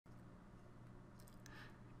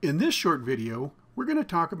In this short video, we're going to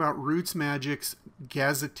talk about RootsMagic's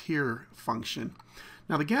Gazetteer function.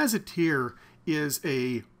 Now, the Gazetteer is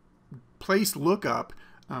a place lookup,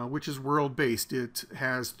 which is world-based. It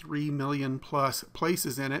has 3 million plus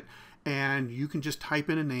places in it, and you can just type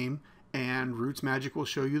in a name, and RootsMagic will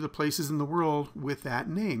show you the places in the world with that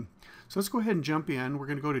name. So let's go ahead and jump in. We're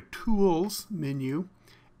going to go to Tools menu,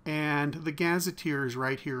 and the Gazetteer is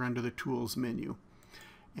right here under the Tools menu.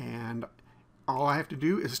 And all I have to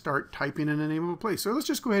do is start typing in the name of a place. So let's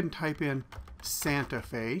just go ahead and type in Santa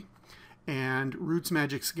Fe, and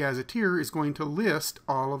RootsMagic's Gazetteer is going to list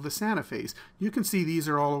all of the Santa Fe's. You can see these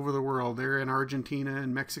are all over the world. They're in Argentina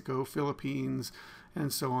and Mexico, Philippines,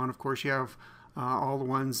 and so on. Of course, you have all the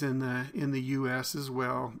ones in the U.S. as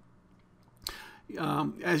well.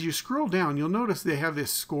 As you scroll down, you'll notice they have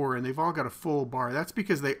this score, and they've all got a full bar. That's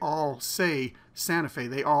because they all say Santa Fe.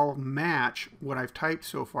 They all match what I've typed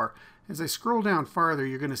so far. As I scroll down farther,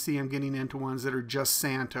 you're going to see I'm getting into ones that are just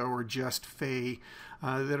Santa or just Fe,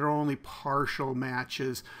 that are only partial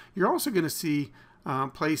matches. You're also going to see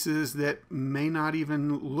places that may not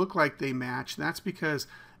even look like they match. That's because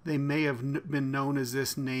they may have been known as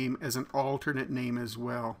this name as an alternate name as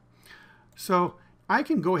well. So I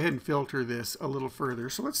can go ahead and filter this a little further.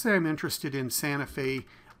 So let's say I'm interested in Santa Fe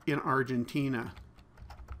in Argentina.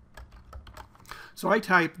 So I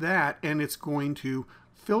type that, and it's going to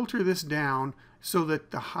filter this down so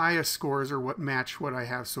that the highest scores are what match what I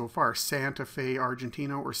have so far. Santa Fe,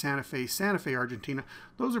 Argentina, or Santa Fe, Argentina.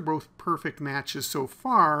 Those are both perfect matches so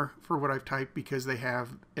far for what I've typed because they have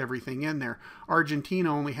everything in there.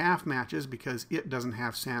 Argentina only half matches because it doesn't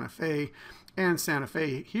have Santa Fe. And Santa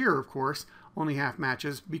Fe here, of course, only half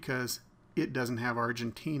matches because it doesn't have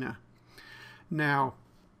Argentina. Now,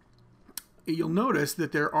 you'll notice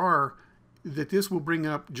that this will bring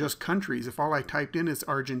up just countries. If all I typed in is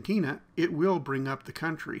Argentina, it will bring up the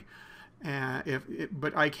country.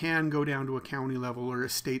 But I can go down to a county level or a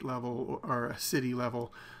state level or a city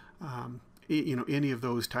level, any of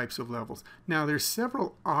those types of levels. Now, there's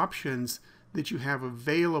several options that you have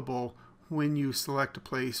available when you select a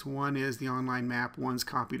place. One is the online map, one's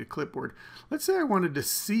copy to clipboard. Let's say I wanted to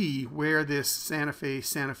see where this Santa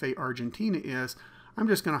Fe, Argentina is. I'm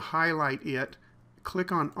just going to highlight it,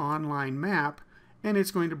 click on online map, and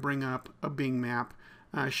it's going to bring up a Bing map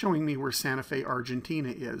showing me where Santa Fe, Argentina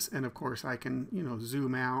is. And of course I can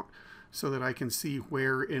zoom out so that I can see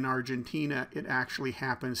where in Argentina it actually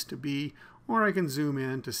happens to be, or I can zoom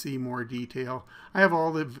in to see more detail. I have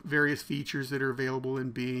all the various features that are available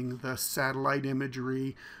in Bing, the satellite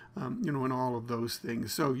imagery, and all of those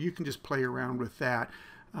things. So you can just play around with that.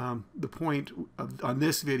 The point on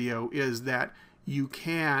this video is that you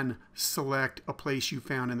can select a place you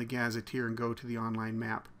found in the Gazetteer and go to the online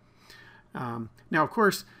map. Now, of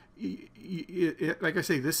course, like I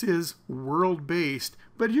say, this is world-based,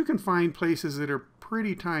 but you can find places that are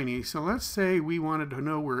pretty tiny. So let's say we wanted to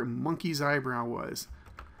know where Monkey's Eyebrow was.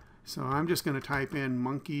 So I'm just going to type in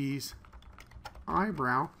Monkey's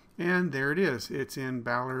Eyebrow, and there it is. It's in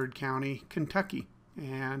Ballard County, Kentucky.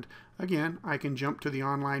 And again, I can jump to the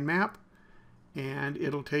online map, and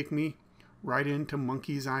it'll take me right into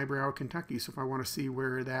Monkey's Eyebrow, Kentucky. So if I want to see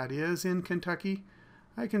where that is in Kentucky,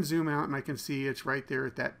 I can zoom out and I can see it's right there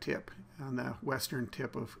at that tip, on the western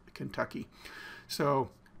tip of Kentucky. So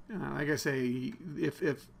like I say,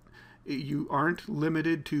 if you aren't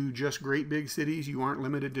limited to just great big cities, you aren't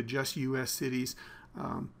limited to just U.S. cities,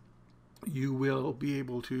 you will be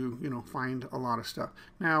able to find a lot of stuff.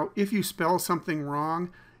 Now, if you spell something wrong,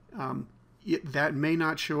 that may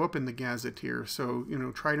not show up in the Gazetteer, so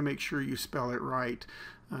try to make sure you spell it right.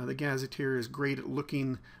 The Gazetteer is great at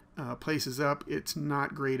looking places up. It's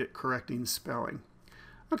not great at correcting spelling.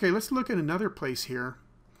 Okay, let's look at another place here.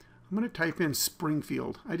 I'm going to type in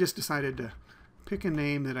Springfield. I just decided to pick a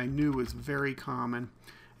name that I knew was very common,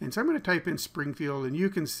 and so I'm going to type in Springfield, and you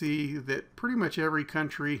can see that pretty much every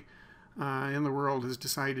country in the world has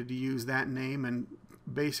decided to use that name, and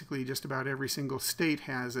basically just about every single state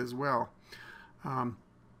has as well.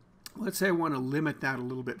 Let's say I want to limit that a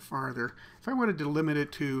little bit farther. If I wanted to limit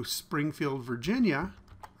it to Springfield, Virginia,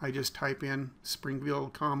 I just type in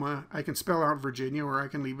Springfield, comma, I can spell out Virginia, or I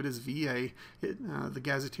can leave it as VA. The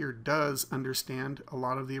Gazetteer does understand a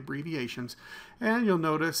lot of the abbreviations, and you'll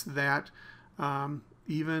notice that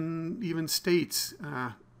even states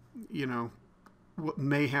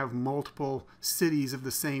may have multiple cities of the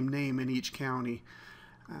same name in each county.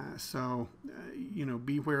 So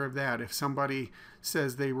beware of that. If somebody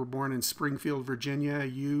says they were born in Springfield, Virginia,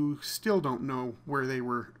 you still don't know where they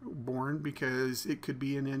were born because it could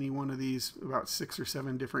be in any one of these about 6 or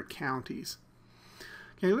 7 different counties.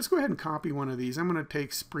 Okay, let's go ahead and copy one of these. I'm going to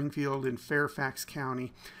take Springfield in Fairfax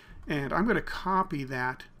County, and I'm going to copy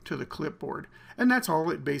that to the clipboard. And that's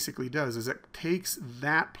all it basically does, is it takes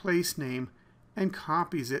that place name and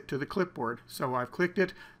copies it to the clipboard. So I've clicked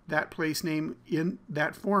it. That place name in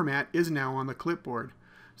that format is now on the clipboard.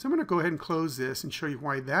 So I'm going to go ahead and close this and show you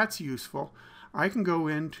why that's useful. I can go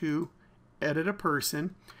into Edit a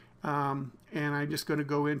Person, and I'm just going to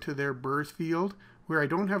go into their birth field where I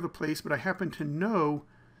don't have the place, but I happen to know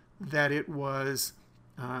that it was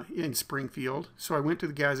in Springfield. So I went to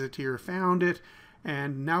the Gazetteer, found it,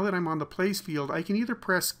 and now that I'm on the place field, I can either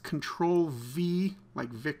press Control V, like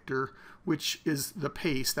Victor, which is the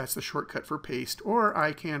paste, that's the shortcut for paste, or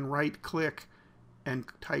I can right click and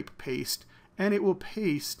type paste, and it will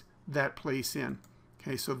paste that place in.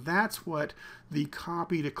 Okay, so that's what the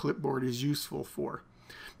copy to clipboard is useful for.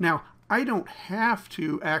 Now, I don't have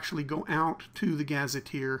to actually go out to the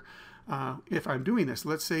Gazetteer if I'm doing this.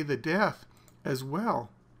 Let's say the death as well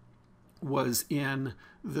was in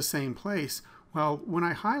the same place. Well, when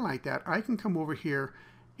I highlight that, I can come over here,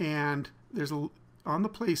 and on the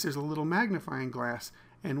place there's a little magnifying glass,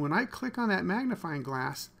 and when I click on that magnifying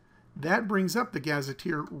glass, that brings up the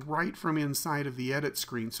Gazetteer right from inside of the edit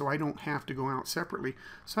screen, so I don't have to go out separately.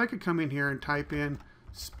 So I could come in here and type in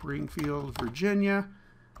Springfield, Virginia,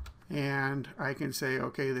 and I can say,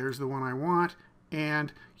 okay, there's the one I want.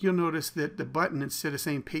 And you'll notice that the button, instead of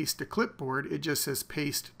saying paste to clipboard, it just says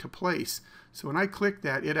paste to place. So when I click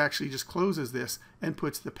that, it actually just closes this and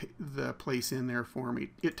puts the place in there for me.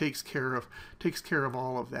 It takes care of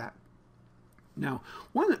all of that. Now,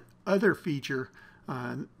 one other feature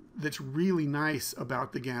that's really nice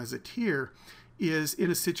about the Gazetteer is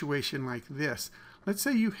in a situation like this. Let's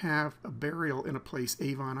say you have a burial in a place,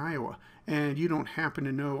 Avon, Iowa, and you don't happen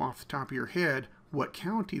to know off the top of your head what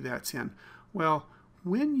county that's in. Well,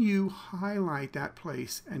 when you highlight that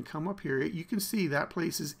place and come up here, you can see that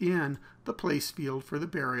place is in the place field for the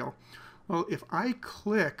burial. Well, if I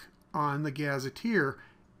click on the Gazetteer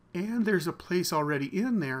and there's a place already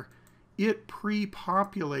in there, it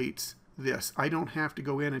pre-populates this. I don't have to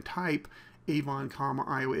go in and type Avon,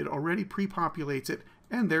 Iowa. It already pre-populates it,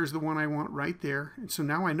 and there's the one I want right there. And so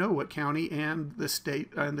now I know what county and the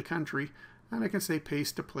state and the country, and I can say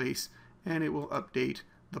paste to place, and it will update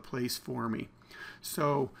the place for me.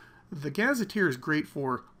 So the Gazetteer is great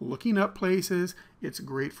for looking up places, it's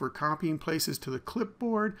great for copying places to the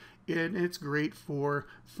clipboard, and it's great for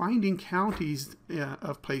finding counties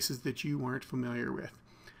of places that you weren't familiar with.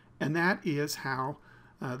 And that is how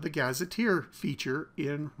the Gazetteer feature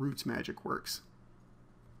in RootsMagic works.